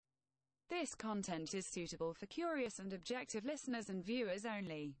This content is suitable for curious and objective listeners and viewers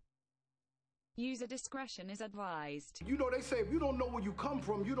only. User discretion is advised. You know, they say if you don't know where you come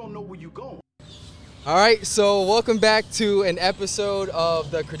from, you don't know where you're going. All right, so welcome back to an episode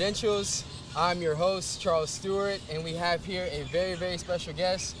of The Credentials. I'm your host, Charles Stewart, and we have here a very, very special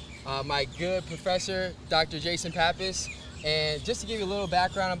guest, my good professor, Dr. Jason Pappas. And just to give you a little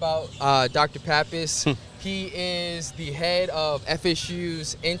background about Dr. Pappas, he is the head of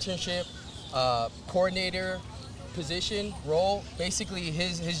FSU's internship coordinator position role. Basically,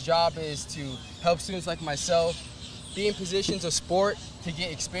 his job is to help students like myself be in positions of sport to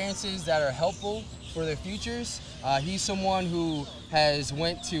get experiences that are helpful for their futures. He's someone who has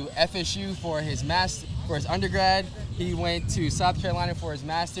went to FSU for his undergrad. He went to South Carolina for his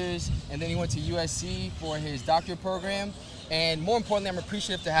master's, and then he went to USC for his doctorate program. And more importantly, I'm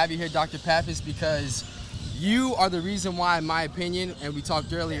appreciative to have you here, Dr. Pappas, because you are the reason why, in my opinion, and we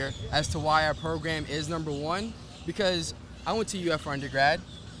talked earlier, as to why our program is number one. Because I went to UF for undergrad,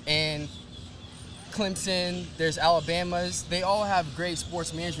 and Clemson, there's Alabama's, they all have great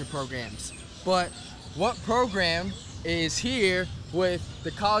sports management programs. But what program is here with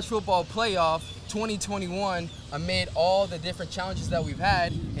the college football playoff 2021 amid all the different challenges that we've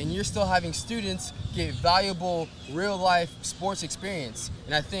had, and you're still having students get valuable real life sports experience?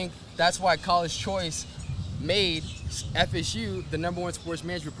 And I think that's why College Choice made FSU the number one sports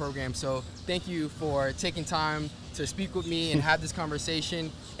management program. So thank you for taking time to speak with me and have this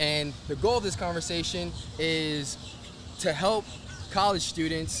conversation. And the goal of this conversation is to help college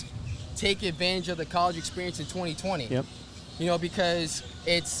students take advantage of the college experience in 2020. Yep. You know, because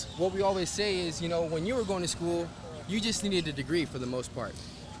it's what we always say is, you know, when you were going to school, you just needed a degree for the most part.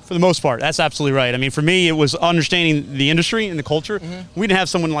 For the most part, that's absolutely right. I mean, for me, it was understanding the industry and the culture. Mm-hmm. We didn't have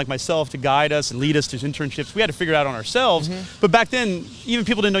someone like myself to guide us and lead us to internships. We had to figure it out on ourselves. Mm-hmm. But back then, even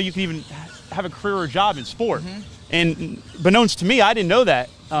people didn't know you could even have a career or job in sport. Mm-hmm. And beknownst to me, I didn't know that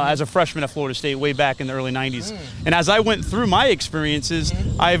as a freshman at Florida State way back in the early 90s. And as I went through my experiences,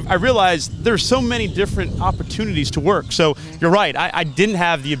 I realized there's so many different opportunities to work. So you're right, I didn't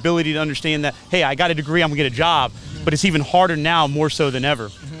have the ability to understand that, hey, I got a degree, I'm gonna get a job. But it's even harder now, more so than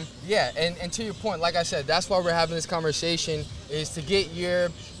ever. Yeah, and to your point, like I said, that's why we're having this conversation, is to get your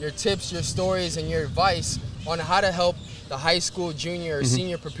tips, your stories, and your advice on how to help the high school junior or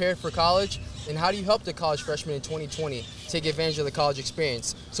senior prepare for college, and how do you help the college freshman in 2020 take advantage of the college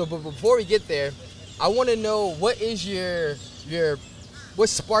experience. So, but before we get there, I want to know, what is what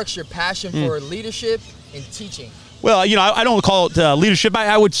sparks your passion for leadership and teaching? Well, you know, I don't call it leadership.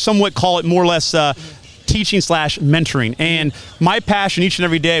 I would somewhat call it more or less teaching/mentoring. And my passion each and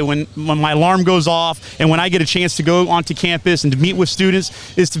every day when my alarm goes off and when I get a chance to go onto campus and to meet with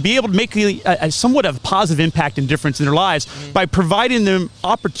students is to be able to make a somewhat of a positive impact and difference in their lives by providing them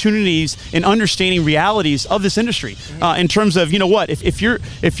opportunities and understanding realities of this industry. In terms of, you know what, if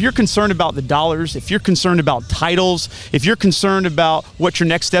you're concerned about the dollars, if you're concerned about titles, if you're concerned about what your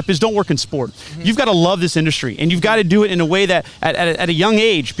next step is, don't work in sport. You've got to love this industry, and you've got to do it in a way that at a young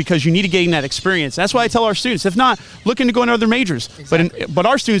age, because you need to gain that experience. That's why I tell our students, if not, looking to go into other majors. Exactly. But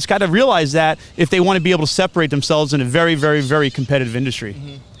our students got to realize that if they want to be able to separate themselves in a very, very, very competitive industry.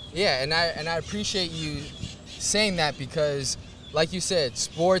 Yeah, and I appreciate you saying that, because, like you said,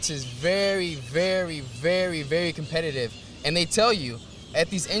 sports is very, very, very, very competitive. And they tell you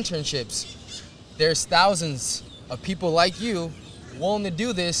at these internships, there's thousands of people like you willing to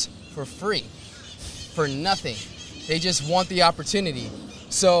do this for free, for nothing. They just want the opportunity.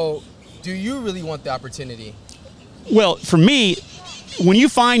 So, do you really want the opportunity? Well, for me, when you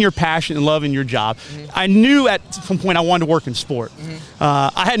find your passion and love in your job, I knew at some point I wanted to work in sport.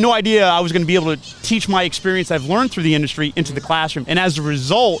 I had no idea I was going to be able to teach my experience I've learned through the industry into the classroom. And as a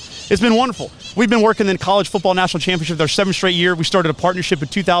result, it's been wonderful. We've been working in the College Football National Championship our 7th straight year. We started a partnership in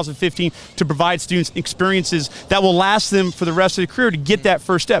 2015 to provide students experiences that will last them for the rest of their career to get that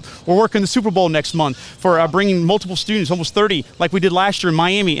first step. We're working the Super Bowl next month for bringing multiple students, almost 30, like we did last year in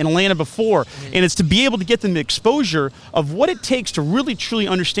Miami and Atlanta before. And it's to be able to get them the exposure of what it takes to really truly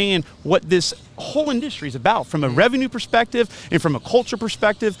understand what this whole industry is about from a revenue perspective and from a culture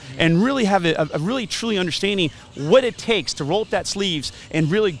perspective, and really have a really truly understanding what it takes to roll up that sleeves and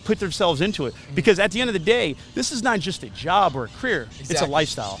really put themselves into it. Because at the end of the day, this is not just a job or a career, it's a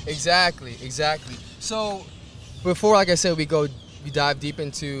lifestyle. Exactly. So before, like I said, we dive deep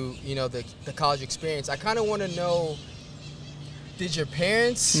into, you know, the college experience, I kind of want to know, did your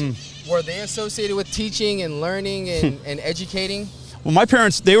parents, were they associated with teaching and learning and educating? Well, my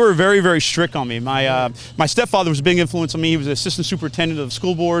parents, they were very, very strict on me. My stepfather was a big influence on me. He was an assistant superintendent of the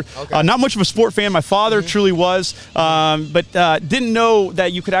school board. Okay. Not much of a sport fan. My father truly was, but didn't know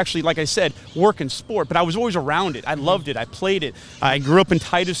that you could actually, like I said, work in sport. But I was always around it. I loved it. I played it. I grew up in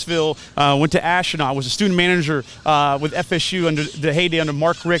Titusville, went to Astronaut. I was a student manager with FSU under the heyday under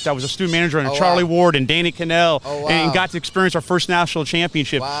Mark Richt. I was a student manager under Charlie Ward and Danny Cannell, and got to experience our first national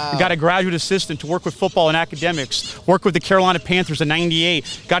championship. Wow. Got a graduate assistant to work with football and academics, worked with the Carolina Panthers in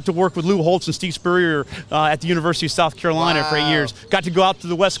 '98, got to work with Lou Holtz and Steve Spurrier at the University of South Carolina for 8 years, got to go out to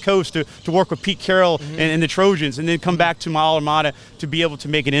the West Coast to work with Pete Carroll and the Trojans, and then come back to my alma mater to be able to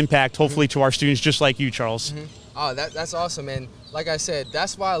make an impact, hopefully, to our students just like you, Charles. Oh, that's awesome. And like I said,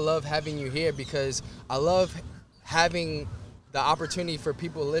 that's why I love having you here, because I love having the opportunity for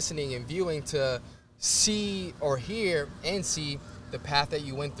people listening and viewing to see or hear and see the path that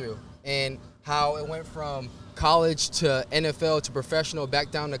you went through and how it went from college to NFL to professional,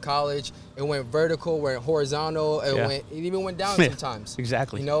 back down to college. It went vertical, went horizontal, it even went down sometimes.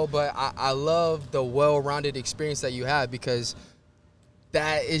 Exactly. You know, but I love the well-rounded experience that you have, because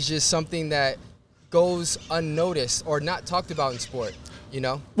that is just something that goes unnoticed or not talked about in sport, you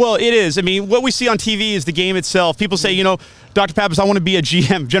know? Well, it is. I mean, what we see on TV is the game itself. People say, you know, Dr. Pappas, I want to be a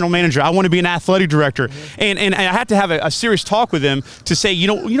GM, general manager. I want to be an athletic director. And I had to have a serious talk with him to say, you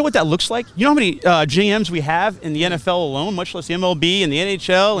know what that looks like? You know how many GMs we have in the NFL alone, much less the MLB and the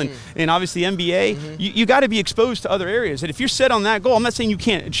NHL and obviously the NBA? You got to be exposed to other areas. And if you're set on that goal, I'm not saying you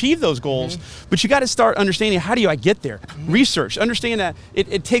can't achieve those goals, but you got to start understanding, how do I get there? Research. Understand that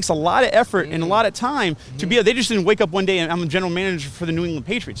it takes a lot of effort and a lot of time to be able. They just didn't wake up one day and I'm a general manager for the New England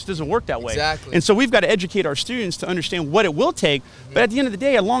Patriots. It doesn't work that way. Exactly. And so we've got to educate our students to understand what it will take, but at the end of the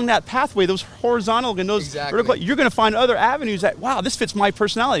day, along that pathway, those horizontal and those vertical, you're going to find other avenues that, wow, this fits my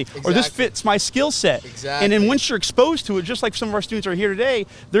personality, or this fits my skill set. And then once you're exposed to it, just like some of our students are here today,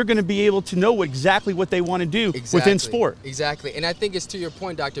 they're going to be able to know exactly what they want to do within sport. Exactly. And I think it's to your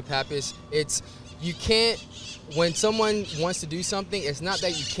point, Dr. Pappas, you can't, when someone wants to do something, it's not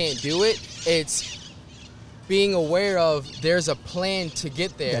that you can't do it, it's being aware of there's a plan to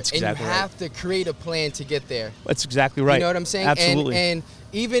get there. That's exactly and you have to create a plan to get there. That's exactly right. You know what I'm saying? Absolutely. And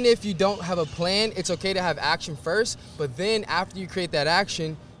even if you don't have a plan, it's okay to have action first, but then after you create that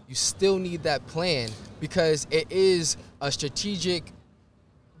action, you still need that plan, because it is a strategic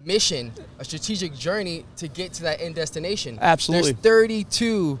mission, a strategic journey to get to that end destination. Absolutely. There's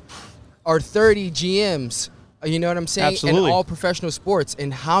 32 or 30 GMs, you know what I'm saying? Absolutely. In all professional sports.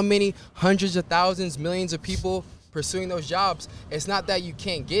 And how many hundreds of thousands, millions of people pursuing those jobs? It's not that you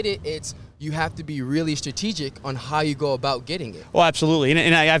can't get it, it's you have to be really strategic on how you go about getting it. Well, absolutely.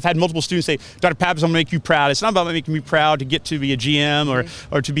 And I've had multiple students say, Dr. Pappas, I'm going to make you proud. It's not about making me proud to get to be a GM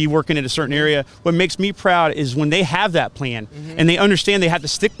or to be working in a certain area. What makes me proud is when they have that plan and they understand they have to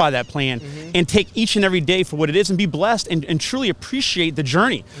stick by that plan and take each and every day for what it is and be blessed and truly appreciate the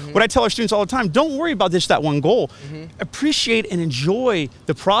journey. What I tell our students all the time, don't worry about that one goal. Appreciate and enjoy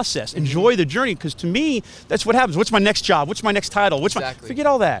the process. Enjoy the journey, because to me, that's what happens. What's my next job? What's my next title? Forget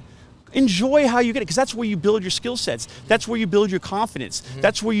all that. Enjoy how you get it, because that's where you build your skill sets. That's where you build your confidence.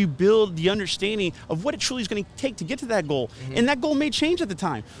 That's where you build the understanding of what it truly is going to take to get to that goal. And that goal may change at the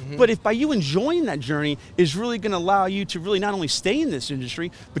time. But if by you enjoying that journey is really going to allow you to really not only stay in this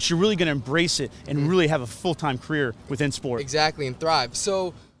industry, but you're really going to embrace it and really have a full-time career within sport. Exactly, and thrive.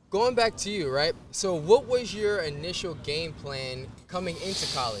 So going back to you, right? So what was your initial game plan coming into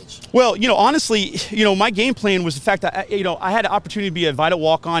college? Well, honestly, my game plan was the fact that, I had an opportunity to be a Vital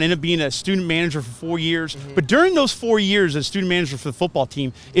walk-on, ended up being a student manager for 4 years. But during those 4 years as student manager for the football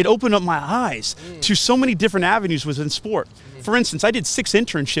team, it opened up my eyes to so many different avenues within sport. For instance, I did 6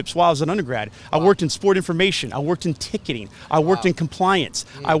 internships while I was an undergrad. I worked in sport information. I worked in ticketing. I worked in compliance.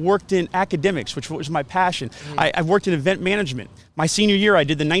 I worked in academics, which was my passion. I worked in event management. My senior year, I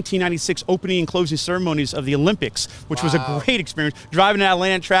did the 1996 opening and closing ceremonies of the Olympics, which was a great experience. Driving in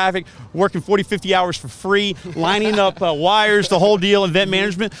Atlanta traffic, working 40, 50 hours for free, lining up wires, the whole deal, event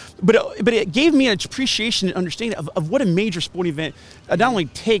management. But it gave me an appreciation and understanding of what a major sporting event not only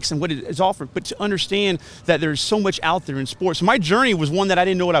takes and what it is offered, but to understand that there's so much out there in sports. So my journey was one that I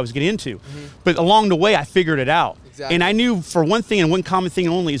didn't know what I was getting into. But along the way, I figured it out. Exactly. And I knew for one thing and one common thing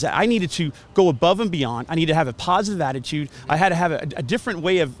only is that I needed to go above and beyond. I needed to have a positive attitude. I had to have a different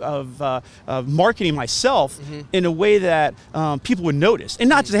way of marketing myself in a way that people would notice. And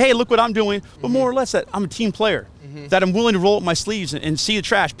not to say, hey, look what I'm doing, but more or less that I'm a team player. That I'm willing to roll up my sleeves and see the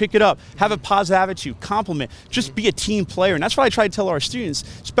trash, pick it up, have a positive attitude, compliment, just be a team player. And that's what I try to tell our students,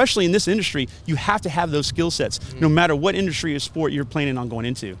 especially in this industry, you have to have those skill sets, no matter what industry or sport you're planning on going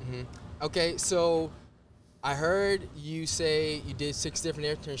into. Okay, so I heard you say you did 6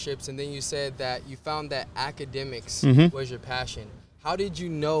 different internships, and then you said that you found that academics was your passion. How did you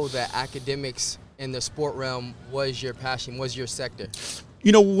know that academics in the sport realm was your passion, was your sector?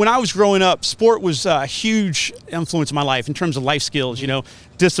 You know, when I was growing up, sport was a huge influence in my life in terms of life skills, you know,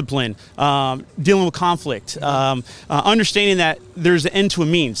 discipline, dealing with conflict, understanding that there's an end to a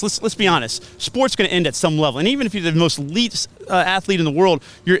means. Let's be honest. Sport's going to end at some level. And even if you're the most elite athlete in the world,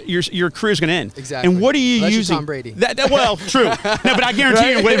 your career's going to end. Exactly. And what are you Unless using? You're Tom Brady. Well, true. No, but I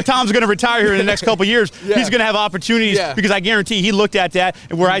guarantee you, when Tom's going to retire here in the next couple of years, he's going to have opportunities because I guarantee he looked at that.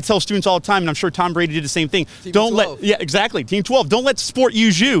 And where I tell students all the time, and I'm sure Tom Brady did the same thing. Team 12. Exactly. Team 12. Don't let sport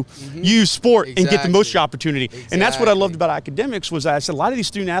use you. Use sport and get the most of your opportunity. And that's what I loved about academics was I said a lot of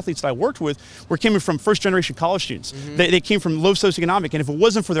these student athletes that I worked with were coming from first-generation college students. They came from low socioeconomic, and if it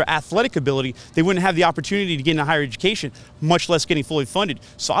wasn't for their athletic ability, they wouldn't have the opportunity to get into higher education, much less getting fully funded.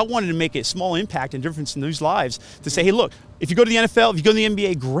 So I wanted to make a small impact and difference in those lives to say, hey, look, if you go to the NFL, if you go to the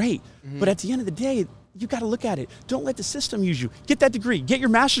NBA, great. But at the end of the day, you got to look at it. Don't let the system use you. Get that degree. Get your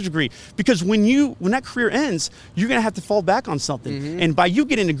master's degree. Because when that career ends, you're going to have to fall back on something. And by you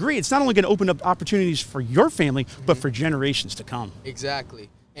getting a degree, it's not only going to open up opportunities for your family, but for generations to come. Exactly.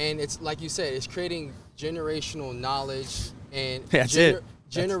 And it's like you said, it's creating generational knowledge and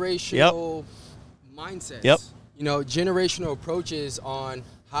generational mindsets. You know, generational approaches on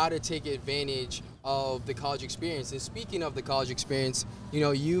how to take advantage of the college experience. And speaking of the college experience, you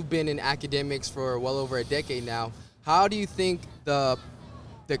know, you've been in academics for well over a decade now. How do you think the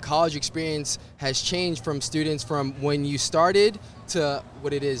college experience has changed from students from when you started to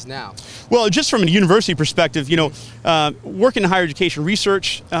what it is now? Well, just from a university perspective, you know, working in higher education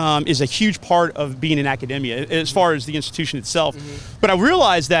research is a huge part of being in academia as far as the institution itself. But I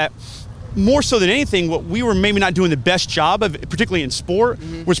realized that more so than anything, what we were maybe not doing the best job of, particularly in sport,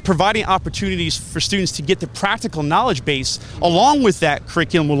 was providing opportunities for students to get the practical knowledge base along with that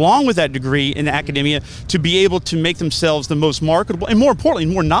curriculum, along with that degree in academia, to be able to make themselves the most marketable and, more importantly,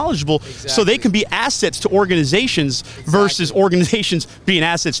 more knowledgeable, so they can be assets to organizations versus organizations being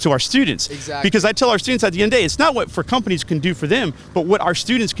assets to our students. Because I tell our students at the end of the day, it's not what companies can do for them, but what our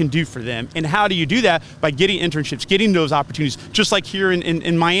students can do for them. And how do you do that? By getting internships, getting those opportunities, just like here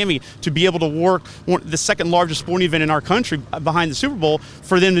in Miami, to be able to work the second largest sporting event in our country behind the Super Bowl,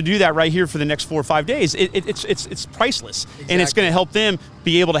 for them to do that right here for the next 4 or 5 days. It's priceless. And it's going to help them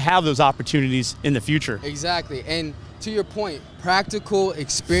be able to have those opportunities in the future. Exactly. And to your point, practical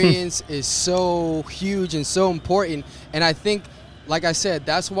experience is so huge and so important. And I think, like I said,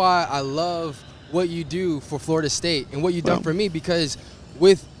 that's why I love what you do for Florida State and what you've done for me, because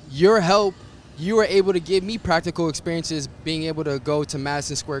with your help, you were able to give me practical experiences, being able to go to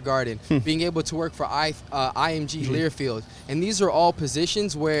Madison Square Garden, being able to work for IMG Learfield. And these are all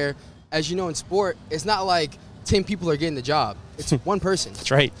positions where, as you know in sport, it's not like 10 people are getting the job. It's one person. That's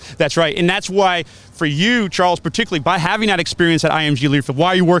right. That's right. And that's why, for you, Charles, particularly by having that experience at IMG Learfield,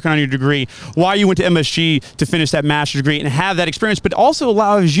 why you working on your degree, why you went to MSG to finish that master's degree and have that experience, but also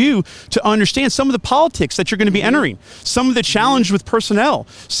allows you to understand some of the politics that you're going to be entering, some of the challenge with personnel,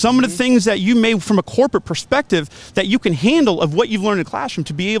 some of the things that you may, from a corporate perspective, that you can handle of what you've learned in the classroom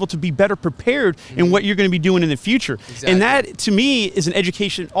to be able to be better prepared in what you're going to be doing in the future. And that, to me, is an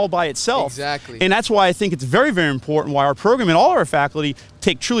education all by itself. And that's why I think it's very, very important why our program and all our faculty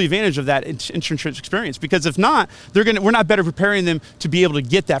take truly advantage of that internship experience, because if not, we're not better preparing them to be able to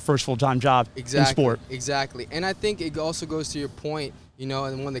get that first full-time job in sport. Exactly. And I think it also goes to your point, you know,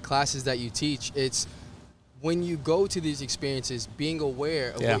 in one of the classes that you teach, it's when you go to these experiences, being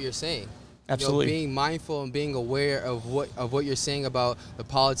aware of what you're saying. Absolutely. You know, being mindful and being aware of what you're saying about the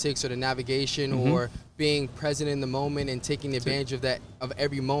politics or the navigation, or being present in the moment and taking advantage of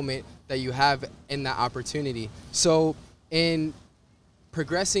every moment that you have in that opportunity. So in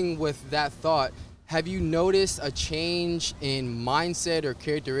progressing with that thought, have you noticed a change in mindset or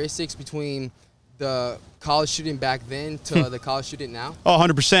characteristics between the college student back then to the college student now? Oh,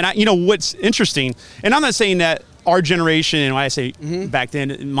 100%. You know, what's interesting, and I'm not saying that our generation, and when I say back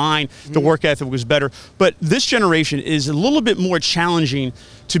then, mine, the work ethic was better, but this generation is a little bit more challenging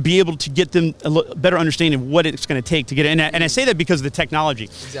to be able to get them a better understanding of what it's going to take to get it. And I say that because of the technology.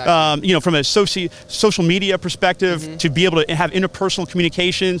 You know, from a social media perspective, to be able to have interpersonal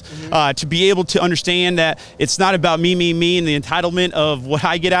communications, to be able to understand that it's not about me, and the entitlement of what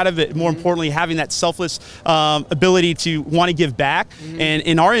I get out of it. More importantly, having that selfless ability to want to give back. And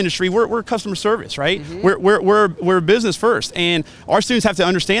in our industry, we're customer service, right? We're we're a business first, and our students have to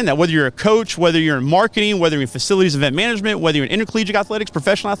understand that. Whether you're a coach, whether you're in marketing, whether you're in facilities event management, whether you're in intercollegiate athletics,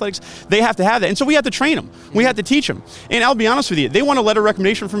 professional athletics, they have to have that. And so we have to train them. We have to teach them. And I'll be honest with you, they want a letter of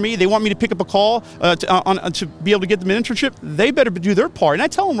recommendation from me. They want me to pick up a call to be able to get them an internship. They better do their part. And I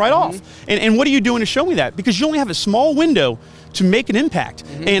tell them right off. And what are you doing to show me that? Because you only have a small window to make an impact.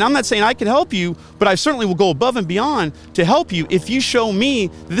 And I'm not saying I can help you, but I certainly will go above and beyond to help you if you show me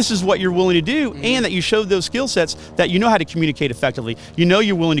that this is what you're willing to do and that you show those skill sets, that you know how to communicate effectively. You know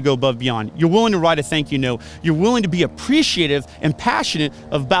you're willing to go above and beyond. You're willing to write a thank you note. You're willing to be appreciative and passionate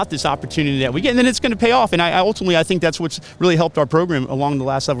about this opportunity that we get, and then it's going to pay off. And I ultimately, I think that's what's really helped our program along the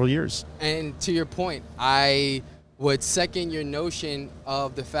last several years. And to your point, I would second your notion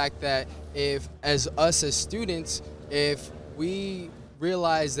of the fact that if, as students, if we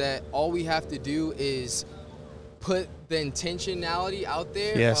realize that all we have to do is put the intentionality out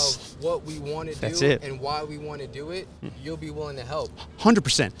there of what we want to do and why we want to do it, you'll be willing to help.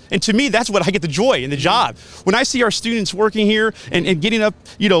 100%. And to me, that's what I get the joy in the job. When I see our students working here and getting up,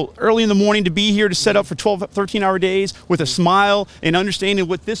 early in the morning to be here to set up for 12, 13-hour days with a smile and understanding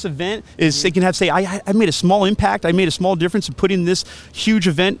what this event is, they can say, I made a small impact, I made a small difference in putting this huge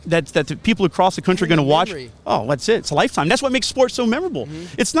event that the people across the country are going to watch. Oh, that's it. It's a lifetime. That's what makes sports so memorable.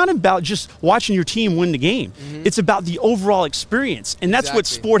 It's not about just watching your team win the game. It's about the overall experience. And that's what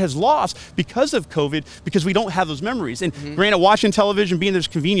sport has lost because of COVID, because we don't have those memories. And granted, watching television, being there's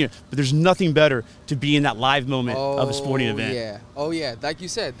convenient, but there's nothing better to be in that live moment of a sporting event. Oh yeah. Like you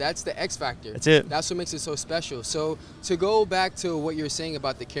said, that's the X factor. That's it. That's what makes it so special. So to go back to what you're saying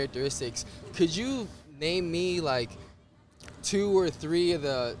about the characteristics, could you name me like 2 or 3 of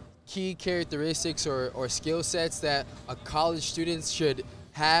the key characteristics or skill sets that a college student should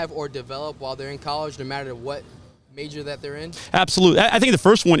have or develop while they're in college, no matter what major that they're in? Absolutely. I think the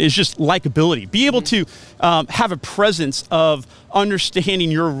first one is just likability. Be able to have a presence of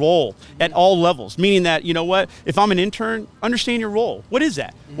understanding your role at all levels, meaning that, if I'm an intern, understand your role. What is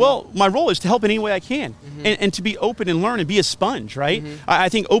that? Well, my role is to help in any way I can and to be open and learn and be a sponge, right? I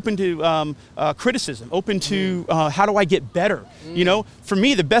think open to criticism, open to how do I get better? For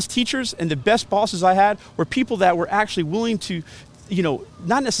me, the best teachers and the best bosses I had were people that were actually willing to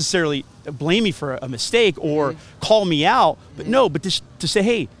not necessarily blame me for a mistake or call me out, but just to say,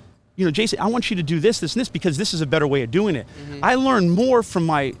 hey, Jason, I want you to do this, this, and this because this is a better way of doing it. I learn more from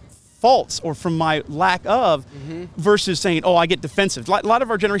my faults or from my lack of versus saying, oh, I get defensive. A lot of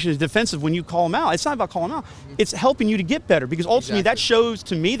our generation is defensive when you call them out. It's not about calling them out. It's helping you to get better because ultimately that shows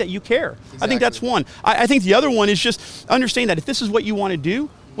to me that you care. I think that's one. I think the other one is just understanding that if this is what you want to do,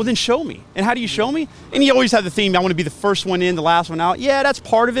 well, then show me. And how do you show me? And you always have the theme, I want to be the first one in, the last one out. Yeah, that's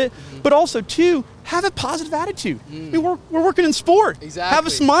part of it. But also, too, have a positive attitude. I mean, we're working in sport. Have a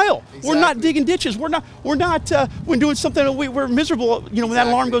smile. We're not digging ditches. We're doing something, we're miserable, when that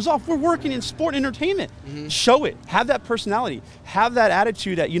alarm goes off. We're working in sport and entertainment. Show it. Have that personality. Have that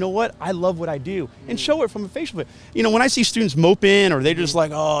attitude that, I love what I do. And show it from a facial bit. When I see students mope in or they're just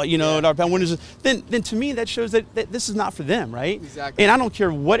like, oh, when is it? Then to me, that shows that this is not for them, right? And I don't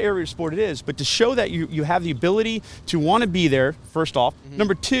care what area of sport it is, but to show that you have the ability to want to be there, first off.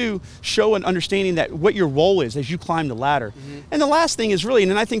 Number 2, show an understanding that what your role is as you climb the ladder. And the last thing is really,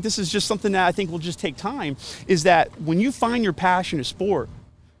 and I think this is just something that I think will just take time, is that when you find your passion in sport,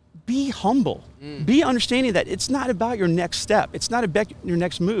 be humble. Be understanding that it's not about your next step. It's not about your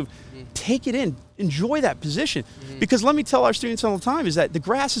next move. Take it in. Enjoy that position. Because let me tell our students all the time is that the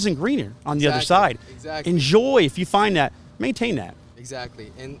grass isn't greener on the other side. Enjoy if you find that. Maintain that.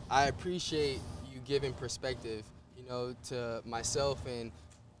 Exactly. And I appreciate you giving perspective, to myself and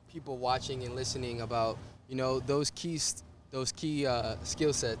people watching and listening about, those key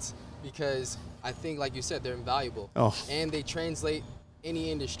skill sets, because I think, like you said, they're invaluable. And they translate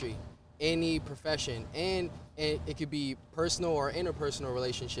any industry, any profession, and it could be personal or interpersonal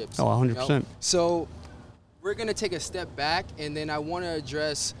relationships. 100%. So we're going to take a step back, and then I want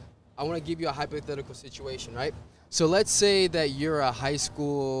to give you a hypothetical situation, right? So let's say that you're a high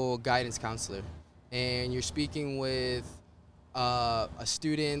school guidance counselor, and you're speaking with a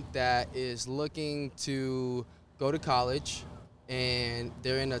student that is looking to go to college, and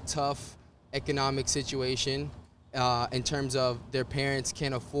they're in a tough economic situation in terms of their parents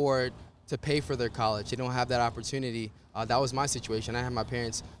can't afford to pay for their college. They don't have that opportunity. That was my situation. I had my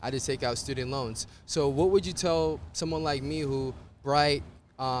parents, I had to take out student loans. So what would you tell someone like me who bright,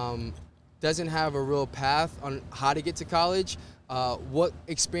 doesn't have a real path on how to get to college? What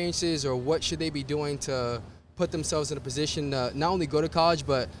experiences or what should they be doing to put themselves in a position to not only go to college,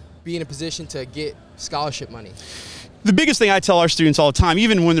 but be in a position to get scholarship money? The biggest thing I tell our students all the time,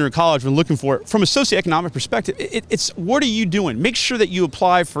 even when they're in college, when looking for it, from a socioeconomic perspective, it's what are you doing? Make sure that you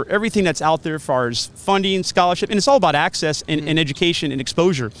apply for everything that's out there as far as funding, scholarship, and it's all about access and education and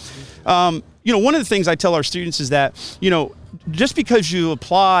exposure. One of the things I tell our students is that, just because you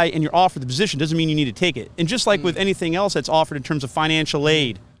apply and you're offered the position doesn't mean you need to take it. And just like with anything else that's offered in terms of financial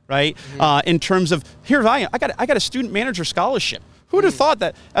aid, right? In terms of, here I am, I got a student manager scholarship. Who would have thought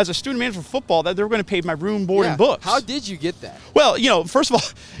that as a student manager for football that they were going to pay my room, board, and books? How did you get that? Well, first of all,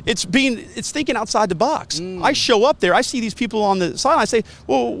 it's thinking outside the box. I show up there, I see these people on the sideline, I say,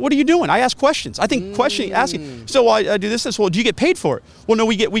 well, what are you doing? I ask questions. I think asking, so I do this, well, do you get paid for it? Well, no,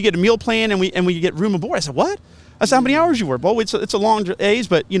 we get a meal plan and we get room and board. I said, what? I said, how many hours you work? Well, it's a long days,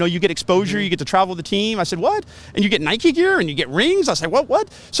 but you get exposure, you get to travel with the team. I said, what? And you get Nike gear and you get rings? I said, what?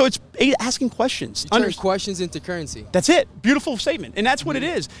 So it's asking questions. You turn questions into currency. That's it. Beautiful statement. And that's what it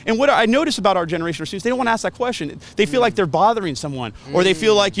is. And what I notice about our generation of students, they don't want to ask that question. They feel like they're bothering someone, or they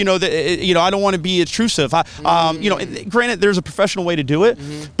feel like, I don't want to be intrusive. Granted, there's a professional way to do it,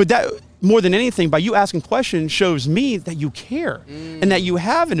 but that, more than anything, by you asking questions shows me that you care and that you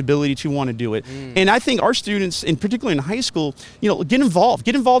have an ability to want to do it. And I think our students, and particularly in high school, get involved.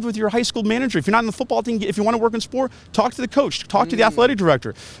 Get involved with your high school manager. If you're not in the football team, if you want to work in sport, talk to the coach, talk to the athletic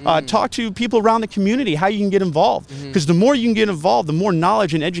director, talk to people around the community, how you can get involved. Because the more you can get involved, the more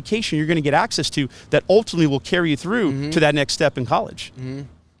knowledge and education you're going to get access to that ultimately will carry you through to that next step in college.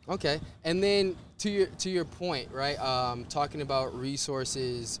 Okay. And then to your point, right? Talking about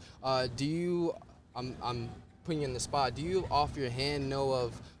resources, I'm putting you in the spot. Do you off your hand know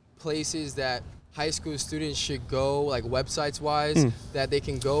of places that high school students should go, like websites wise, that they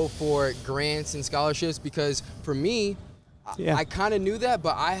can go for grants and scholarships? Because for me, I kind of knew that,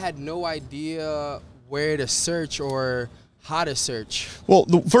 but I had no idea where to search or how to search. Well,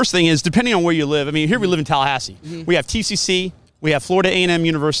 the first thing is, depending on where you live, here we live in Tallahassee. We have TCC. We have Florida A&M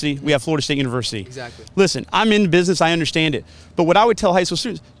University. We have Florida State University. Exactly. Listen, I'm in business. I understand it. But what I would tell high school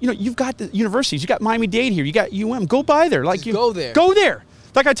students, you've got the universities. You got Miami-Dade here. You got UM. Go by there. Go there. Go there.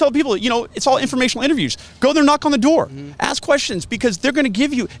 Like I tell people, it's all informational interviews. Go there, knock on the door, ask questions, because they're going to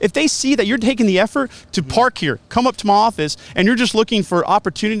give you, if they see that you're taking the effort to park here, come up to my office, and you're just looking for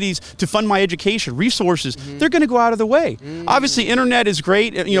opportunities to fund my education, resources, they're going to go out of the way. Obviously, internet is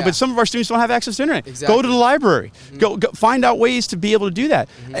great, but some of our students don't have access to internet. Exactly. Go to the library. Go find out ways to be able to do that.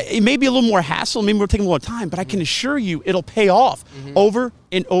 It may be a little more hassle, maybe we're taking a little time, but I can assure you it'll pay off over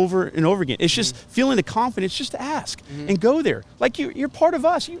and over and over again. It's just feeling the confidence just to ask and go there. Like you're part of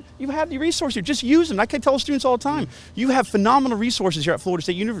us. You have the resources. Just use them. I can tell students all the time, you have phenomenal resources here at Florida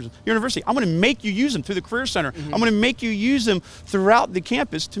State University. I'm going to make you use them through the Career Center. I'm going to make you use them throughout the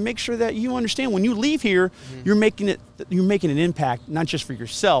campus to make sure that you understand when you leave here, you're making an impact, not just for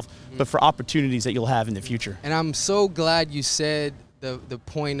yourself, but for opportunities that you'll have in the future. And I'm so glad you said the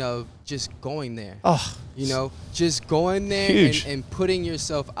point of just going there. Just going there and putting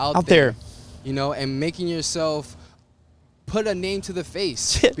yourself out there. And making yourself put a name to the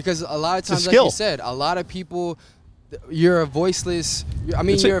face. Because a lot of times, like you said, a lot of people, you're a voiceless,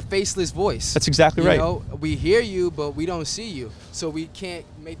 you're a faceless voice. That's exactly right. We hear you, but we don't see you. So we can't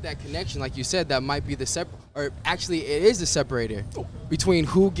make that connection. Like you said, that might be or actually it is the separator between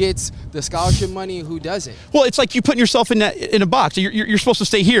who gets the scholarship money and who doesn't. Well, it's like you putting yourself in a box. You're supposed to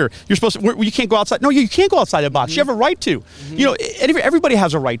stay here. You're supposed to, you can't go outside. No, you can't go outside the box. You have a right to. Everybody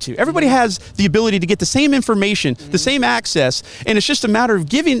has a right to. Everybody has the ability to get the same information, the same access, and it's just a matter of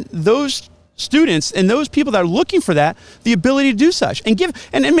giving those students and those people that are looking for that the ability to do such and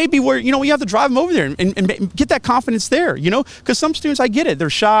maybe where you have to drive them over there and get that confidence there, because some students, I get it, they're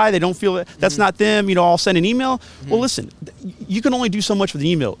shy, they don't feel it, that's not them, I'll send an email. Well, listen, you can only do so much with an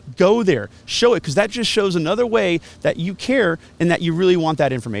email. Go there, show it, because that just shows another way that you care and that you really want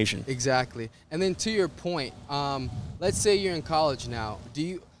that information. Exactly. And then to your point, let's say you're in college now.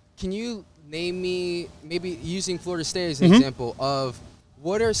 Can you name me, maybe using Florida State as an example, of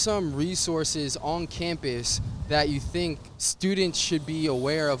what are some resources on campus that you think students should be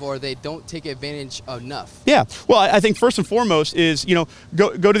aware of or they don't take advantage enough? Yeah, well, I think first and foremost is, go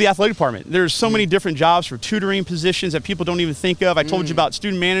to the athletic department. There's so many different jobs for tutoring positions that people don't even think of. I told you about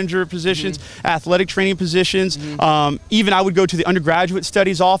student manager positions, athletic training positions. Even I would go to the undergraduate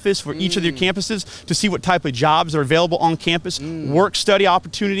studies office for each of their campuses to see what type of jobs are available on campus. Work study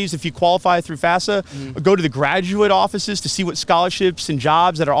opportunities if you qualify through FAFSA. Go to the graduate offices to see what scholarships and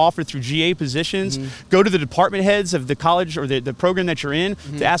jobs that are offered through GA positions. Go to the department heads of the college or the program that you're in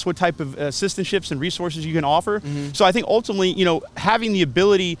to ask what type of assistantships and resources you can offer. So I think ultimately, having the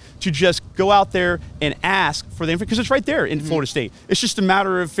ability to just go out there and ask for the information, because it's right there in Florida State. It's just a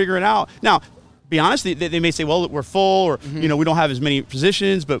matter of figuring out. Now, be honest, they may say, well, we're full, or we don't have as many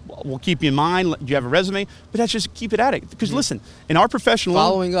positions, but we'll keep you in mind. Do you have a resume? But that's just keep it at it. Because listen, in our professional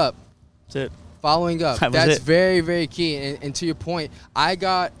following up. That's it. Following up. That's very, very key. And to your point, I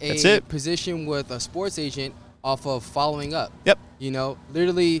got a position with a sports agent off of following up. Yep.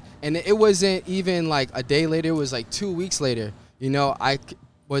 Literally, and it wasn't even like a day later. It was like 2 weeks later. I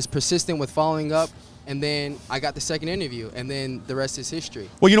was persistent with following up, and then I got the second interview, and then the rest is history.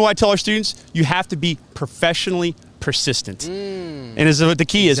 Well, you know what I tell our students? You have to be professionally persistent. And is what the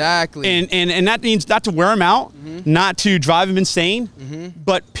key is. Exactly. And that means not to wear them out, not to drive them insane,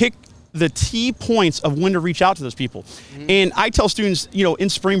 but pick the key points of when to reach out to those people. And I tell students, in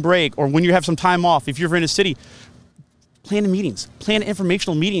spring break or when you have some time off, if you're in a city, plan the meetings, plan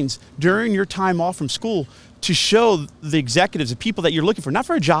informational meetings during your time off from school to show the executives, the people that you're looking for, not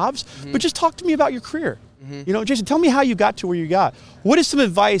for jobs, but just talk to me about your career. Jason, tell me how you got to where you got. What is some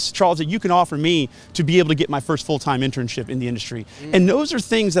advice, Charles, that you can offer me to be able to get my first full-time internship in the industry? And those are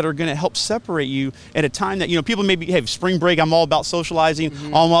things that are going to help separate you at a time that, people maybe, hey, spring break, I'm all about socializing,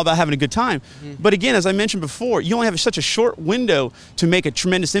 I'm all about having a good time. But again, as I mentioned before, you only have such a short window to make a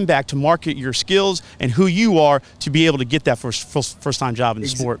tremendous impact, to market your skills and who you are to be able to get that first-time job in the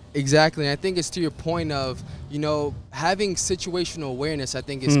sport. Exactly. And I think it's to your point of, having situational awareness, I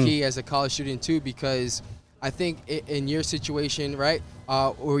think is key as a college student too, because I think in your situation, right,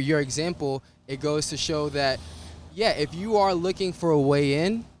 or your example, it goes to show that, if you are looking for a way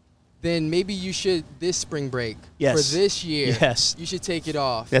in, then maybe you should, this spring break, for this year, you should take it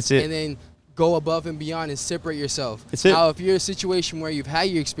off. That's it. And then go above and beyond and separate yourself. That's it. Now, if you're in a situation where you've had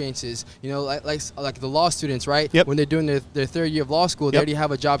your experiences, like the law students, right, when they're doing their third year of law school, they already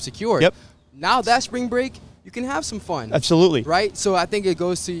have a job secured. Now that spring break, you can have some fun. Absolutely. Right? So I think it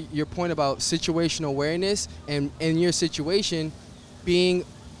goes to your point about situational awareness, and in your situation, being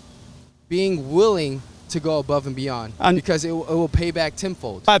willing to go above and beyond, because it will pay back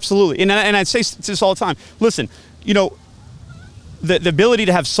tenfold. Absolutely. And I say this all the time. Listen, the ability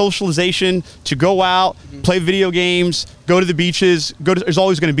to have socialization, to go out, play video games, go to the beaches, is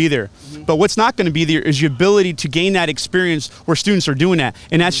always going to be there. But what's not going to be there is your ability to gain that experience where students are doing that.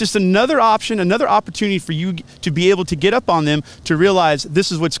 And that's just another option, another opportunity for you to be able to get up on them, to realize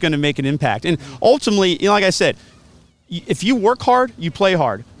this is what's going to make an impact. And ultimately, like I said, if you work hard, you play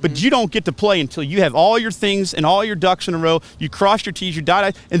hard. But you don't get to play until you have all your things and all your ducks in a row, you cross your T's, you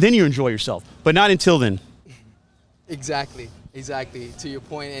dot, and then you enjoy yourself. But not until then. Exactly, to your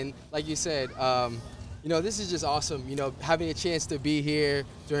point. And like you said, this is just awesome. Having a chance to be here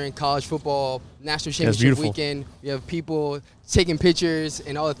during college football national championship weekend. We have people taking pictures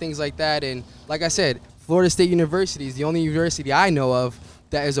and all the things like that. And like I said, Florida State University is the only university I know of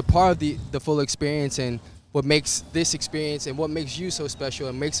that is a part of the full experience, and what makes this experience and what makes you so special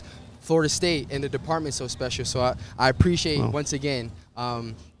and makes Florida State and the department so special. So I appreciate, once again,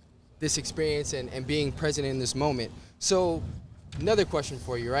 this experience and being present in this moment. So another question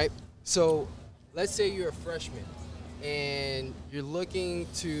for you, right? So let's say you're a freshman and you're looking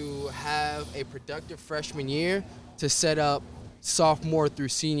to have a productive freshman year to set up sophomore through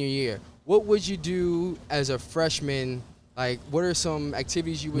senior year. What would you do as a freshman? Like, what are some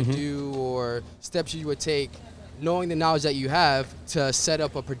activities you would do or steps you would take, knowing the knowledge that you have, to set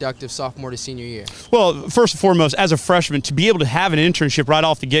up a productive sophomore to senior year? Well, first and foremost, as a freshman, to be able to have an internship right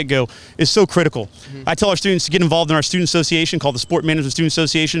off the get-go is so critical. I tell our students to get involved in our student association called the Sport Management Student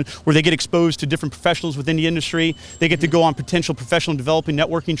Association, where they get exposed to different professionals within the industry. They get to go on potential professional developing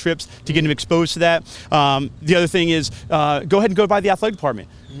networking trips to get them exposed to that. The other thing is go ahead and go by the athletic department.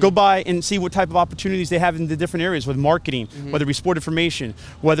 Go by and see what type of opportunities they have in the different areas with marketing, whether it be sport information,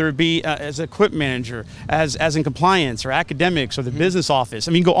 whether it be as an equipment manager, as in compliance or academics or the business office.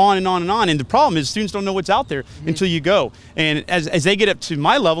 I mean, go on and on and on. And the problem is students don't know what's out there until you go. And as they get up to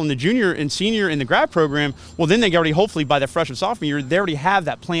my level in the junior and senior in the grad program, well, then they already, hopefully by the freshman sophomore year, they already have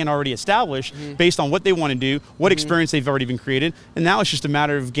that plan already established based on what they want to do, what experience they've already been created. And now it's just a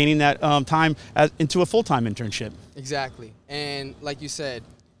matter of gaining that time into a full-time internship. Exactly. And like you said,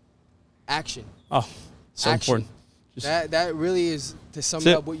 action. Oh, so important. That really is, to sum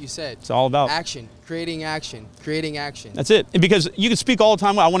up what you said. It's all about action, creating action. That's it. And because you can speak all the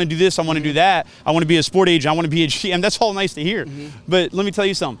time, I want to do this, I want to do that, I want to be a sport agent, I want to be a GM. That's all nice to hear. But let me tell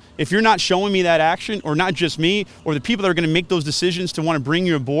you something. If you're not showing me that action, or not just me, or the people that are going to make those decisions to want to bring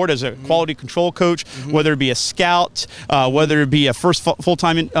you aboard as a quality control coach, whether it be a scout, whether it be a first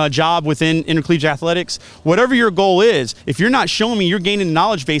full-time job within intercollegiate athletics, whatever your goal is, if you're not showing me you're gaining the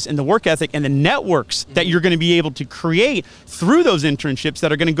knowledge base and the work ethic and the networks that you're going to be able to create through those internships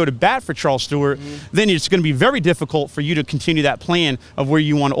that are going to go to bat for Charles Stewart, then it's going to be very difficult for you to continue that plan of where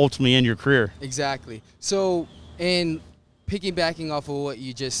you want to ultimately end your career. Exactly. So, in piggybacking off of what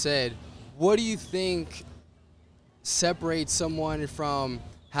you just said, what do you think separates someone from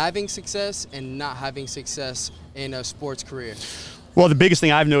having success and not having success in a sports career? Well, the biggest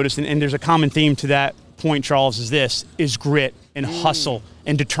thing I've noticed, and there's a common theme to that point, Charles, is grit and hustle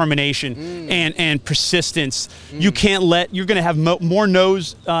and determination and persistence. You can't you're going to have more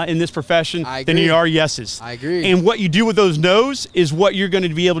no's in this profession than you are yeses. I agree. And what you do with those no's is what you're going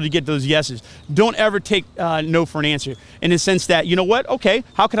to be able to get those yeses. Don't ever take no for an answer, in the sense that, you know what, okay,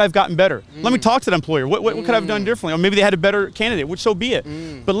 how could I have gotten better? Let me talk to the employer. What could I have done differently? Or maybe they had a better candidate, which so be it.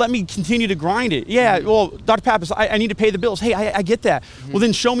 But let me continue to grind it. Yeah, well, Dr. Pappas, I need to pay the bills. Hey, I get that. Well,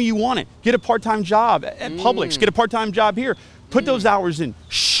 then show me you want it. Get a part-time job at Publix. Get a part-time job here. Put those hours in.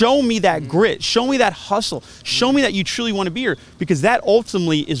 Show me that grit. Show me that hustle. Show me that you truly want to be here, because that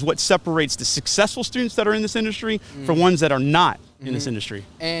ultimately is what separates the successful students that are in this industry from ones that are not in this industry.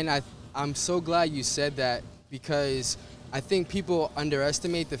 And I'm so glad you said that, because I think people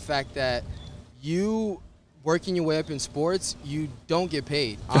underestimate the fact that you working your way up in sports, you don't get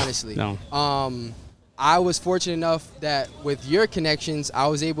paid, honestly. No. I was fortunate enough that with your connections, I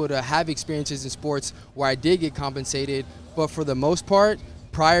was able to have experiences in sports where I did get compensated. But for the most part,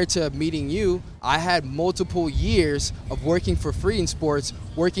 prior to meeting you, I had multiple years of working for free in sports,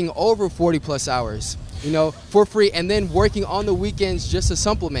 working over 40 plus hours, for free, and then working on the weekends just to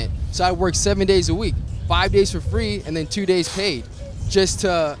supplement. So I worked 7 days a week, 5 days for free, and then 2 days paid, just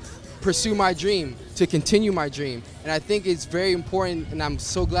to pursue my dream, to continue my dream. And I think it's very important, and I'm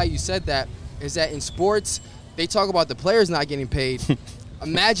so glad you said that, is that in sports, they talk about the players not getting paid.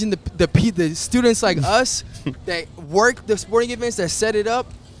 Imagine the students like us that work the sporting events, that set it up.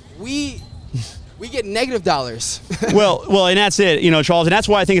 We get negative dollars. well, and that's it, Charles, and that's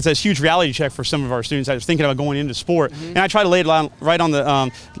why I think it's a huge reality check for some of our students. I was thinking about going into sport, and I try to lay it right on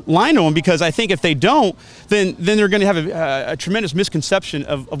the line to them, because I think if they don't, then they're going to have a tremendous misconception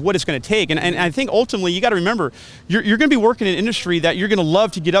of what it's going to take. And I think ultimately you got to remember, you're going to be working in an industry that you're going to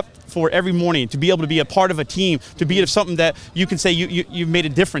love to get up for every morning, to be able to be a part of a team, to be something that you can say you've made a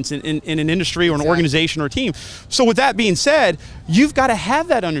difference in an industry or an organization or a team. So with that being said, you've got to have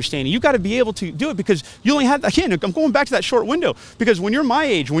that understanding. You've got to be able to do it, because you only have, again, I'm going back to that short window, because when you're my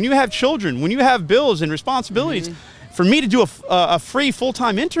age, when you have children, when you have bills and responsibilities, for me to do a free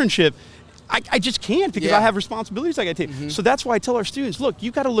full-time internship, I just can't, because I have responsibilities I got to take. So that's why I tell our students, look,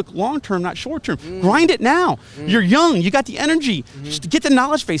 you got to look long-term, not short-term. Grind it now. You're young. You got the energy. Just get the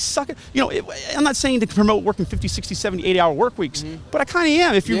knowledge base. Suck it. I'm not saying to promote working 50, 60, 70, 80-hour work weeks, but I kind of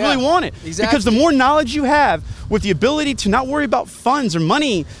am if you really want it. Exactly. Because the more knowledge you have, with the ability to not worry about funds or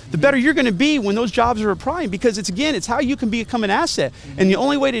money, the better you're going to be when those jobs are applying, because it's how you can become an asset. And the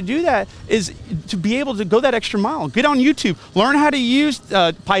only way to do that is to be able to go that extra mile. Get on YouTube. Learn how to use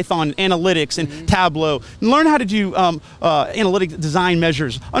Python analytics and Tableau. Learn how to do analytic design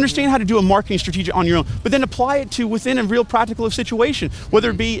measures. Understand how to do a marketing strategy on your own, but then apply it to within a real practical situation,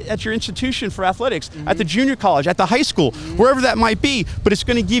 whether it be at your institution for athletics, at the junior college, at the high school, wherever that might be. But it's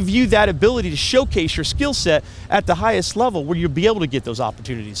going to give you that ability to showcase your skill set at the highest level, where you'll be able to get those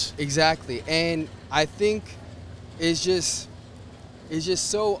opportunities. Exactly. And I think it's just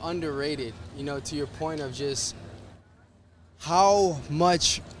so underrated, to your point of just how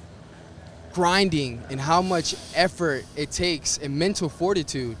much grinding and how much effort it takes and mental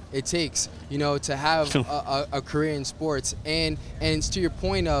fortitude it takes, to have a career in sports. And it's to your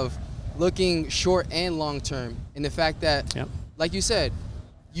point of looking short and long term, and the fact that, like you said,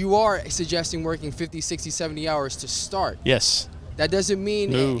 you are suggesting working 50, 60, 70 hours to start. Yes. That doesn't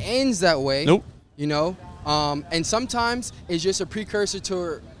mean it ends that way. Nope. And sometimes it's just a precursor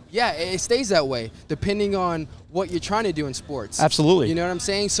to, it stays that way, depending on what you're trying to do in sports. Absolutely. You know what I'm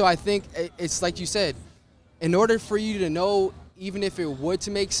saying? So I think it's like you said, in order for you to know, even if it would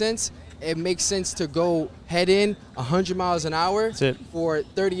to make sense, it makes sense to go head in 100 miles an hour for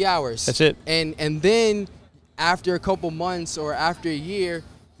 30 hours. That's it. And then after a couple months or after a year,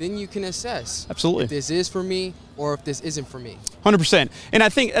 then you can assess if this is for me or if this isn't for me. 100%. And I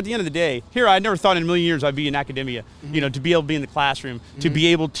think at the end of the day, I never thought in a million years I'd be in academia, to be able to be in the classroom, to be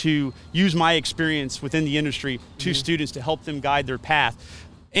able to use my experience within the industry to students to help them guide their path.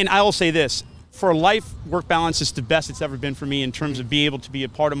 And I will say this, for a life-work balance, it's the best it's ever been for me in terms of being able to be a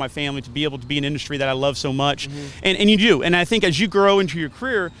part of my family, to be able to be in an industry that I love so much. And you do. And I think as you grow into your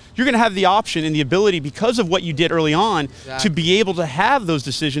career, you're going to have the option and the ability, because of what you did early on, to be able to have those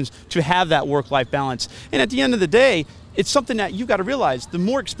decisions, to have that work-life balance. And at the end of the day, it's something that you've got to realize. The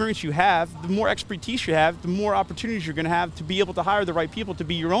more experience you have, the more expertise you have, the more opportunities you're going to have to be able to hire the right people, to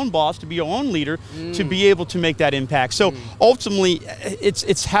be your own boss, to be your own leader, to be able to make that impact. So ultimately,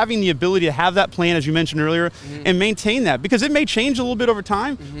 it's having the ability to have that plan, as you mentioned earlier, and maintain that, because it may change a little bit over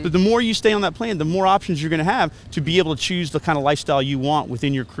time, but the more you stay on that plan, the more options you're going to have to be able to choose the kind of lifestyle you want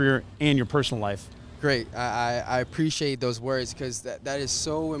within your career and your personal life. Great. I appreciate those words, because that is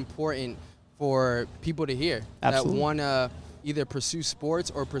so important for people to hear. Absolutely. That want to either pursue sports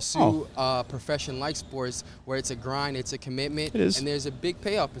or pursue a profession like sports, where it's a grind, it's a commitment, It is. and there's a big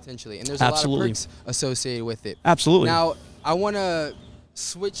payoff potentially, and there's Absolutely. a lot of perks associated with it. Absolutely. Now, I want to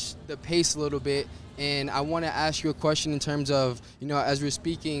switch the pace a little bit, and I want to ask you a question in terms of, as we're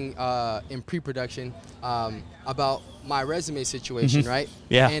speaking in pre-production about my resume situation, right?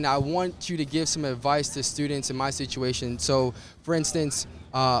 Yeah. And I want you to give some advice to students in my situation. So, for instance,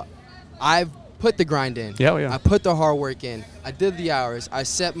 I've put the grind in. Yeah. I put the hard work in. I did the hours. I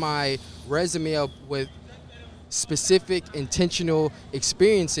set my resume up with specific, intentional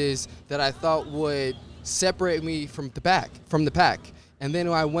experiences that I thought would separate me from the pack. And then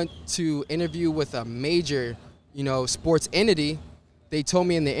when I went to interview with a major, sports entity, they told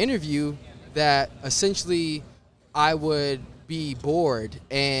me in the interview that essentially I would be bored,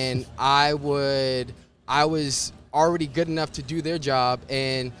 and I was already good enough to do their job,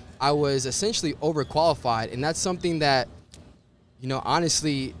 and I was essentially overqualified. And that's something that,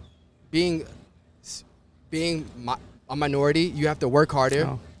 honestly, being a minority, you have to work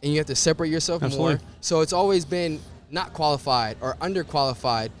harder, and you have to separate yourself Absolutely. more. So it's always been not qualified or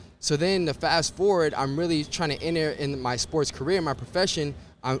underqualified. So then to fast forward, I'm really trying to enter in my sports career, my profession.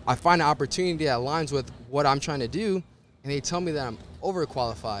 I find an opportunity that aligns with what I'm trying to do, and they tell me that I'm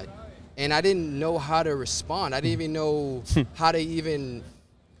overqualified. And I didn't know how to respond. I didn't even know how to even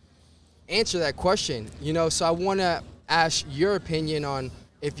answer that question, So I want to ask your opinion on,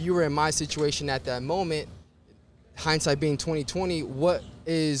 if you were in my situation at that moment, hindsight being 2020, what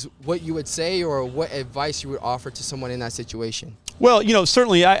you would say, or what advice you would offer to someone in that situation? Well,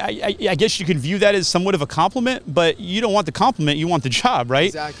 certainly, I guess you could view that as somewhat of a compliment, but you don't want the compliment, you want the job, right?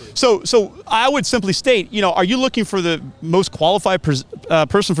 Exactly. So I would simply state, are you looking for the most qualified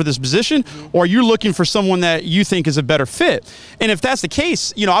person for this position, or are you looking for someone that you think is a better fit? And if that's the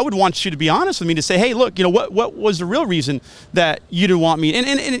case, I would want you to be honest with me, to say, hey, look, what was the real reason that you didn't want me?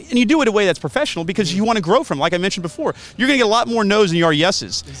 And you do it in a way that's professional, because you want to grow from, like I mentioned before, you're going to get a lot more no's than you are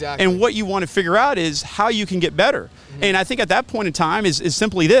yeses. Exactly. And what you want to figure out is how you can get better. And I think at that point in time is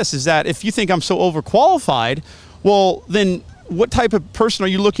simply this, is that if you think I'm so overqualified, well, then what type of person are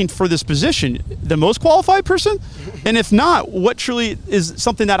you looking for this position? The most qualified person? And if not, what truly is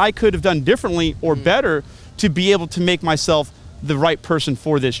something that I could have done differently or better to be able to make myself the right person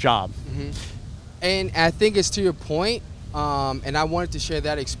for this job? And I think it's to your point, and I wanted to share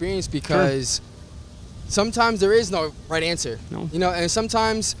that experience, because sometimes there is no right answer. No. And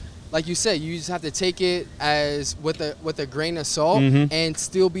sometimes, like you said, you just have to take it as with a grain of salt, and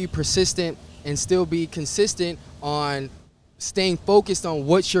still be persistent and still be consistent on staying focused on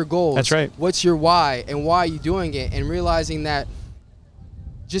what's your goals. That's right. What's your why, and why are you doing it, and realizing that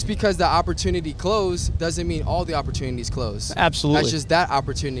just because the opportunity closed doesn't mean all the opportunities close. Absolutely. That's just that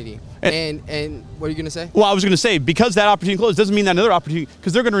opportunity. And what are you going to say? Well, I was going to say, because that opportunity closed doesn't mean that another opportunity,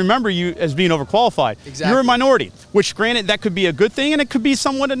 because they're going to remember you as being overqualified. Exactly. You're a minority, which granted, that could be a good thing, and it could be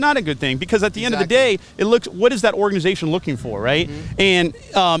somewhat not a good thing, because at the end of the day, it looks, what is that organization looking for, right? And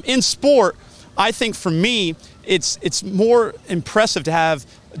in sport, I think for me, it's more impressive to have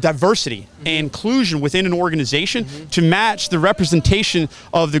diversity and inclusion within an organization to match the representation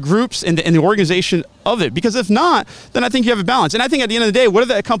of the groups and the organization of it. Because if not, then I think you have a balance. And I think at the end of the day,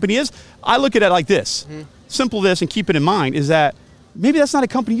 whatever that company is, I look at it like this. Simple this, and keep it in mind, is that maybe that's not a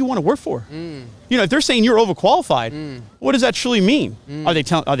company you want to work for. If they're saying you're overqualified, what does that truly mean? Are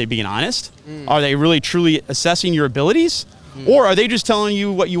they being honest? Are they really truly assessing your abilities? Or are they just telling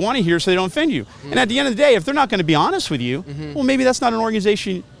you what you want to hear so they don't offend you? And at the end of the day, if they're not going to be honest with you, well, maybe that's not an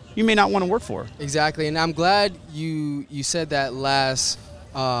organization you may not want to work for. Exactly, and I'm glad you said that last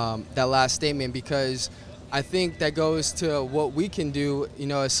statement, because I think that goes to what we can do,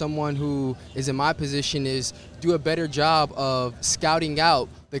 as someone who is in my position, is do a better job of scouting out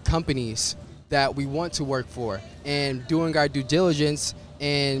the companies that we want to work for, and doing our due diligence,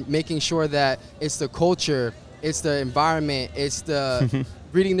 and making sure that it's the culture, it's the environment, it's the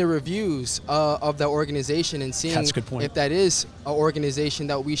reading the reviews of the organization, and seeing if that is an organization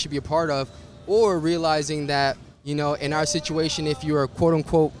that we should be a part of, or realizing that, in our situation, if you're quote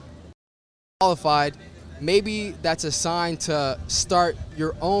unquote qualified, maybe that's a sign to start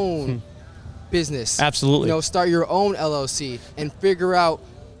your own business. Absolutely. You know, start your own LLC and figure out.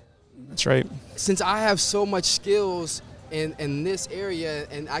 That's right. Since I have so much skills in this area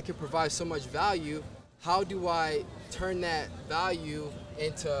and I can provide so much value, how do I turn that value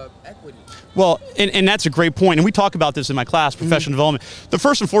into equity? Well, and that's a great point. And we talk about this in my class, professional development. The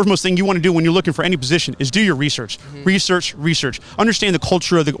first and foremost thing you want to do when you're looking for any position is do your research. Research. Understand the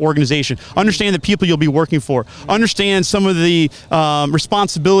culture of the organization. Understand the people you'll be working for. Understand some of the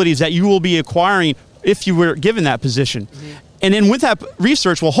responsibilities that you will be acquiring if you were given that position. And then with that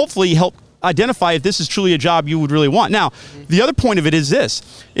research will hopefully help identify if this is truly a job you would really want. Now, the other point of it is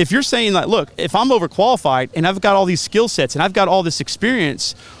this. If you're saying that, look, if I'm overqualified and I've got all these skill sets and I've got all this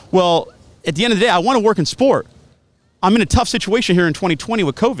experience, well, at the end of the day, I want to work in sport. I'm in a tough situation here in 2020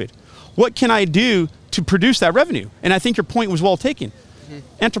 with COVID. What can I do to produce that revenue? And I think your point was well taken.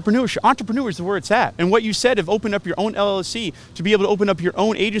 Entrepreneur is where it's at. And what you said of open up your own LLC to be able to open up your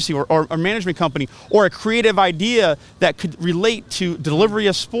own agency or management company or a creative idea that could relate to delivery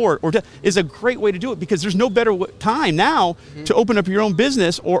of sport is a great way to do it, because there's no better time now to open up your own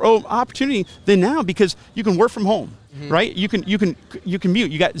business or opportunity than now, because you can work from home. Right? You can mute.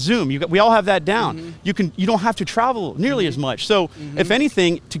 You got Zoom. We all have that down. You don't have to travel nearly as much. So if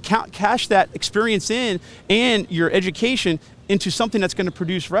anything, to cash that experience in and your education into something that's going to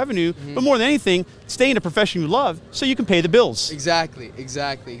produce revenue, but more than anything, stay in a profession you love so you can pay the bills. Exactly.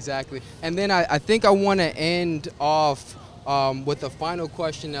 And then I think I want to end off with a final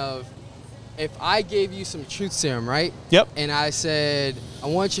question of, if I gave you some truth serum, right? Yep. And I said, I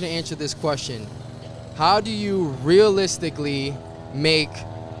want you to answer this question. How do you realistically make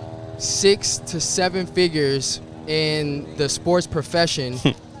 6 to 7 figures in the sports profession?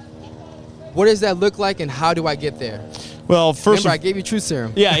 What does that look like, and how do I get there? Well, first, remember, I gave you truth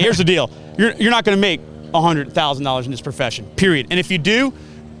serum. Yeah, here's the deal. You're not going to make $100,000 in this profession, period. And if you do,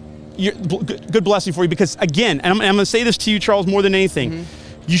 good blessing for you, because again, and I'm going to say this to you, Charles, more than anything,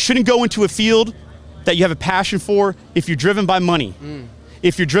 you shouldn't go into a field that you have a passion for if you're driven by money.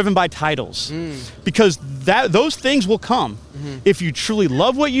 If you're driven by titles, because those things will come if you truly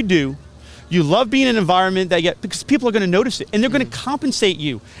love what you do. You love being in an environment because people are going to notice it, and they're going to compensate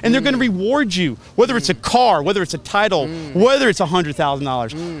you, and they're going to reward you, whether it's a car, whether it's a title, whether it's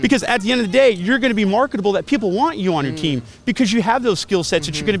 $100,000. Because at the end of the day, you're going to be marketable, that people want you on your team because you have those skill sets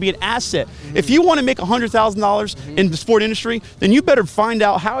that you're going to be an asset. If you want to make $100,000 in the sport industry, then you better find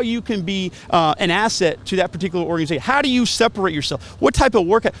out how you can be an asset to that particular organization. How do you separate yourself? What type of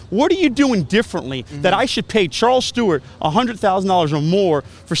work? What are you doing differently that I should pay Charles Stewart $100,000 or more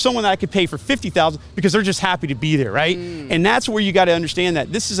for someone that I could pay for $50,000 because they're just happy to be there, right? And that's where you got to understand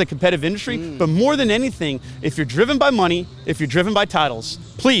that this is a competitive industry, but more than anything, if you're driven by money, if you're driven by titles,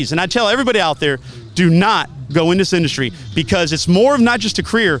 please, and I tell everybody out there, do not go in this industry, because it's more of not just a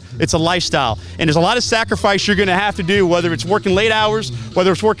career, it's a lifestyle. And there's a lot of sacrifice you're going to have to do, whether it's working late hours, whether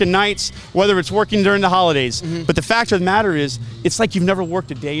it's working nights, whether it's working during the holidays. But the fact of the matter is, it's like you've never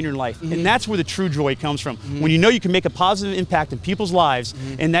worked a day in your life. And that's where the true joy comes from. When you know you can make a positive impact in people's lives,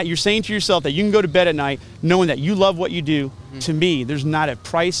 and that you're saying to yourself that you can go to bed at night knowing that you love what you do. To me, there's not a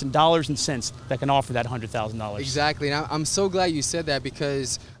price in dollars and cents that can offer that $100,000. Exactly. And I'm so glad you said that,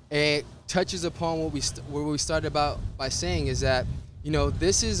 because it touches upon what we started about by saying, is that, you know,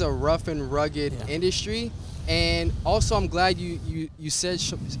 this is a rough and rugged industry. And also, I'm glad you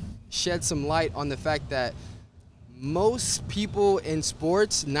shed some light on the fact that most people in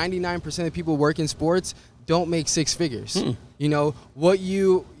sports, 99% of people work in sports, don't make 6 figures. You know, what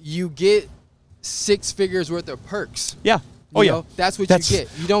you get 6 figures worth of perks. Yeah. You know, that's what you get.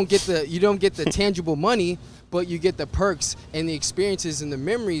 You don't get the tangible money, but you get the perks and the experiences and the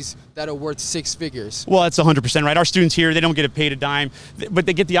memories that are worth 6 figures. Well, that's 100% right. Our students here, they don't get paid a dime, but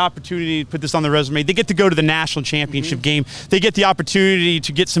they get the opportunity to put this on their resume. They get to go to the national championship game. They get the opportunity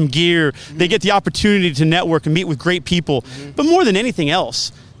to get some gear. They get the opportunity to network and meet with great people. But more than anything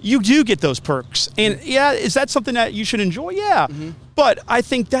else, you do get those perks. And yeah, is that something that you should enjoy? Yeah. But I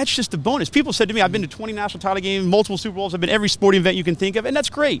think that's just a bonus. People said to me, I've been to 20 national title games, multiple Super Bowls, I've been to every sporting event you can think of, and that's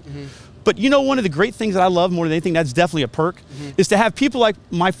great. But you know, one of the great things that I love more than anything, that's definitely a perk, is to have people like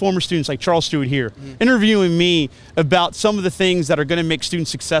my former students, like Charles Stewart here, interviewing me about some of the things that are going to make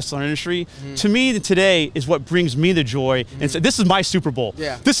students successful in our industry. To me, today is what brings me the joy. And so this is my Super Bowl.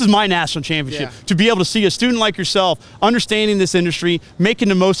 This is my national championship. To be able to see a student like yourself understanding this industry, making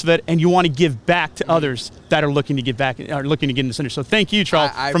the most of it, and you want to give back to others that are looking to get back, are looking to get in this industry. So thank you,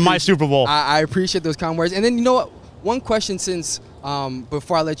 Charles, from my Super Bowl. I appreciate those kind words. And then, you know what? One question, since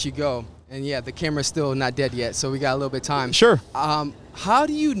before I let you go, and yeah, the camera's still not dead yet, so we got a little bit of time. Sure. How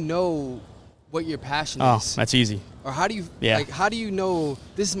do you know what your passion is? Oh, that's easy. Or how do you how do you know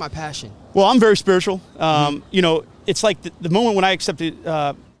this is my passion? Well, I'm very spiritual. You know, it's like the moment when I accepted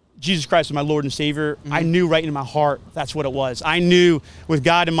Jesus Christ as my Lord and Savior, I knew right in my heart that's what it was. I knew with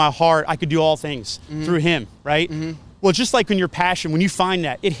God in my heart, I could do all things through Him, right? Well, just like in your passion, when you find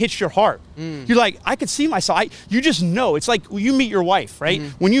that, it hits your heart. You're like, I could see myself. You just know. It's like when you meet your wife, right?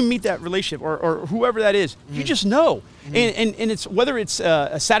 When you meet that relationship or whoever that is, you just know. And it's whether it's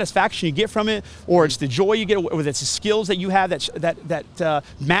a satisfaction you get from it, or it's the joy you get, or it's the skills that you have that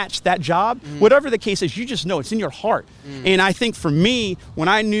match that job. Whatever the case is, you just know it's in your heart. And I think for me, when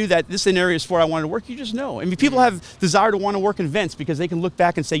I knew that this is an area where I wanted to work, you just know. I mean, people have desire to want to work in events because they can look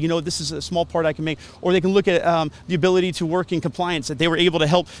back and say, you know, this is a small part I can make, or they can look at the ability to work in compliance, that they were able to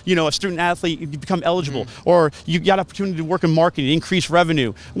help, you know, a student athlete become eligible, or you got opportunity to work in marketing, increase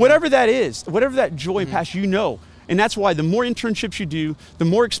revenue, whatever that is, whatever that joy and passion, you know. And that's why the more internships you do, the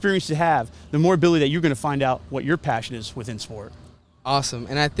more experience you have, the more ability that you're going to find out what your passion is within sport. Awesome.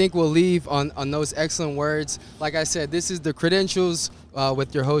 And I think we'll leave on those excellent words. Like I said, this is the Credentials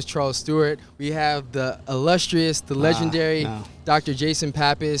with your host, Charles Stewart. We have the illustrious, the legendary Dr. Jason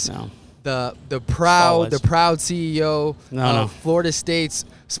Pappas, the proud CEO of Florida State's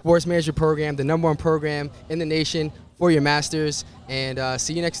sports management program, the #1 program in the nation for your masters. And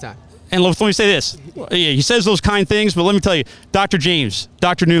see you next time. And let me say this. He says those kind things, but let me tell you, Dr. James,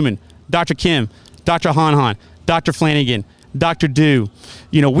 Dr. Newman, Dr. Kim, Dr. Han, Dr. Flanagan, Dr. Du,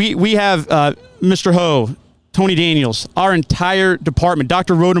 you know, we have Mr. Ho, Tony Daniels, our entire department,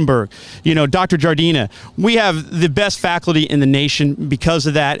 Dr. Rodenberg, you know, Dr. Jardina. We have the best faculty in the nation because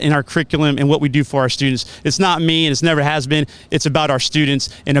of that in our curriculum and what we do for our students. It's not me, and it's never has been. It's about our students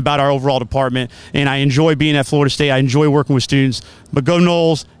and about our overall department. And I enjoy being at Florida State. I enjoy working with students. But go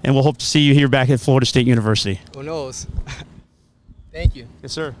Noles, and we'll hope to see you here back at Florida State University. Go Noles. Thank you.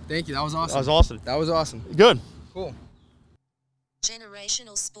 Yes, sir. Thank you. That was awesome. That was awesome. That was awesome. Good. Cool.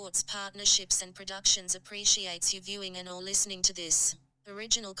 Generational Sports Partnerships and Productions appreciates you viewing and or listening to this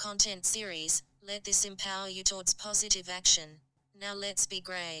original content series. Let this empower you towards positive action. Now let's be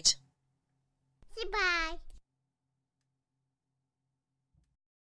great. Goodbye.